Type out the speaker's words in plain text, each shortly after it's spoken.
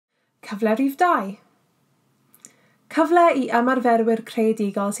cyfle rhif 2. Cyfle I ymarferwyr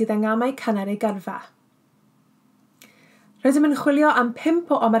creadigol sydd yng nghamau cynnar eu gyrfa. Rydym yn chwilio am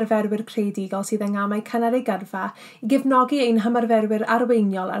 5 o ymarferwyr creadigol sydd yng nghamau cynnar eu gyrfa I gefnogi ein hymarferwyr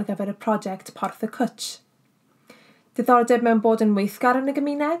arweiniol ar gyfer y prosiect Porth y Cwtsh. Diddordeb mewn bod yn weithgar yn y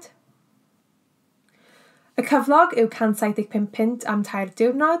gymuned? Y cyflog yw £175 am 3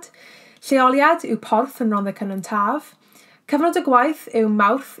 diwrnod, lleoliad yw Porth yn Rhondda Cynon Taf, cyfnod y gwaith yw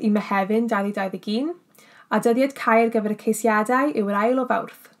Mawrth I Mehefin 2021, a dyddiad cair gyfer y ceisiadau yw'r 1 o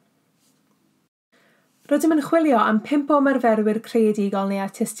Fawrth. Rydym yn chwilio am 5 o ymarferwyr creadigol neu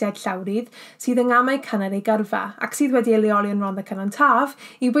artistiaid llawrydd sydd yng nghamau cynnar eu gyrfa ac sydd wedi ei leoli yn Rhondda Cynon Taf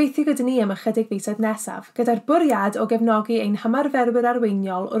I weithio gyda ni am ychydig fisoedd nesaf, gyda'r bwriad o gefnogi ein hymarferwyr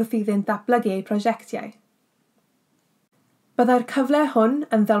arweiniol wrth iddynt ddatblygu eu prosiectiau. Byddai'r cyfle hwn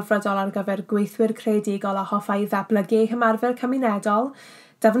yn ddelfrydol ar gyfer gweithwyr creadigol a hoffai ddatblygu eu hymarfer cymunedol,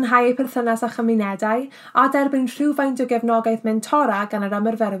 dyfnhau eu perthynas â chymunedau a derbyn rhywfaint o gefnogaeth mentora gan yr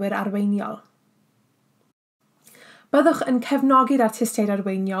ymarferwyr arweiniol. Byddwch yn cefnogi'r artistiaid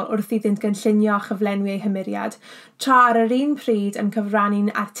arweiniol wrth iddynt gynllunio a chyflenwi eu hymeriad, tra ar yr un pryd yn cyfrannu'n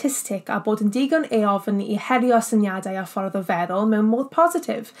artistig a bod yn digon eofn I herio syniadau a ffordd o feddwl mewn modd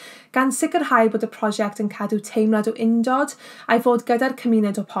positif, gan sicrhau bod y prosiect yn cadw teimlad o undod a'i fod gyda'r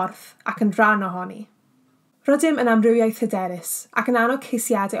cymuned o Porth ac yn rhan ohoni. Rydym yn amrywiaeth hyderus ac yn annog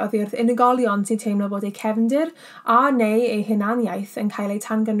ceisiadau oddi wrth unigolion sy'n teimlo bod eu cefndir a neu eu hunaniaeth yn cael eu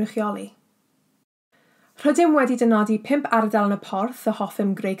tangynrychioli. Rydym wedi dynodi 5 ardal yn y Porth y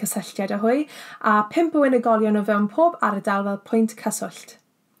hoffym greu cysylltiad â hwy a 5 o unigolion o fewn pob ardal fel pwynt cyswllt.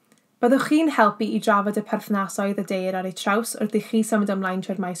 Byddwch chi'n helpu I drafod y perthnasoedd y deir ar eu traws wrth I chi symud ymlaen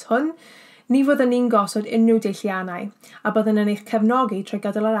trwy'r maes hwn, ni fyddwn ni'n gosod unrhyw deilliannau a byddwn yn eich cefnogi trwy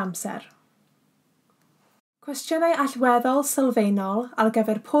gydol yr amser. Cwestiynau allweddol sylfaenol ar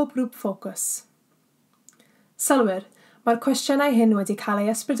gyfer pob grŵp ffocws. Sylwyr, mae'r cwestiynau hyn wedi cael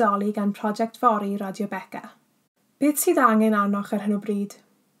eu ysbrydoli gan Prosiect Fori Radio Beca. Beth sydd angen arnoch ar hyn o bryd?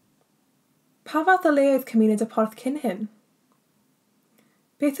 Pa fath o le oedd cymuned y Porth cyn hyn?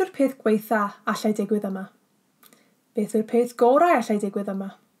 Beth yw'r peth gweitha allai digwydd yma? Beth yw'r peth gorau allai digwydd yma?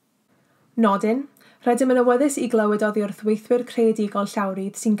 Nodyn, rydym yn awyddus I glywed oddi wrth weithwyr creadigol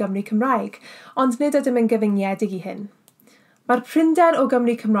llawrydd sy'n Gymru Cymraeg, ond nid ydym yn gyfyngedig I hyn. Mae'r prynder o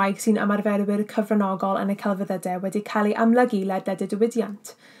Gymru Cymraeg sy'n ymarferwyr cyfranogol yn y celfyddydau wedi cael ei amlygu ledled y diwydiant.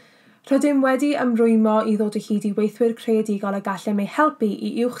 Rydym wedi ymrwymo I ddod o hyd I weithwyr creadigol a gallem ei helpu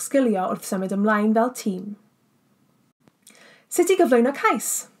I uwch sgilio wrth symud ymlaen fel tîm. Sut I gyflwyno cais?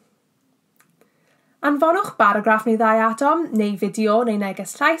 Anfonwch baragraff neu 2 atom, neu fideo neu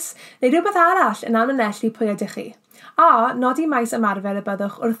neges llais, neu rhywbeth arall yn amlinellu pwy ydych chi. A nodi maes ymarfer y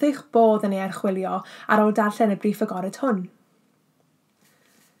byddwch wrth eich bodd yn ei archwilio ar ôl darllen y briff agored hwn.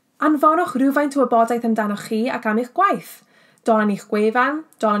 Anfonwch rhywfaint o wybodaeth amdanoch chi ac am eich gwaith. Dolen i'ch gwefan,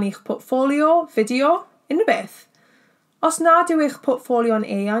 dolen i'ch portfolio, fideo, unrhyw beth. Os nad yw eich portfolio'n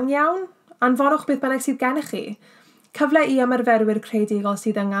eang iawn, anfonwch beth bynnag sydd gennych chi. Cyfle I ymarferwyr creadigol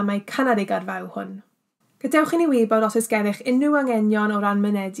sydd yng nghamau cynnar eu gyrfa yw hwn. Gadewch I ni wybod os oes gennych unrhyw angenion o ran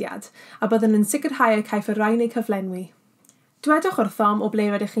mynediad a byddwn yn sicrhau y caiff y rhain eu cyflenwi. Dwedwch wrthom o ble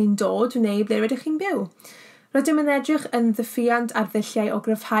rydych chi'n dod neu ble rydych chi'n byw. Rydym yn edrych yn ddiffyant ar ddulliau o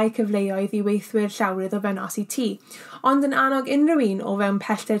gryfhau cyfleoedd I weithwyr llawrydd o fewn OCT, ond yn annog unrhyw un o fewn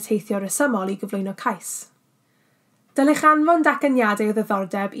pellter teithio resymol I gyflwyno cais. Dylech anfon datganiadau o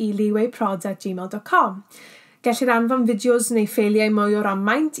ddiddordeb I liweuprod@gmail.com. Gellir anfon fideos neu ffeiliau mwy o ran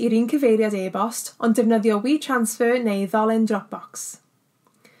maint i'r un cyfeiriad e-bost, ond defnyddio WeTransfer neu ddolen Dropbox.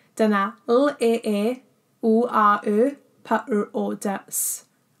 Dyna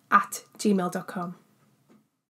leeuaeprods@gmail.com.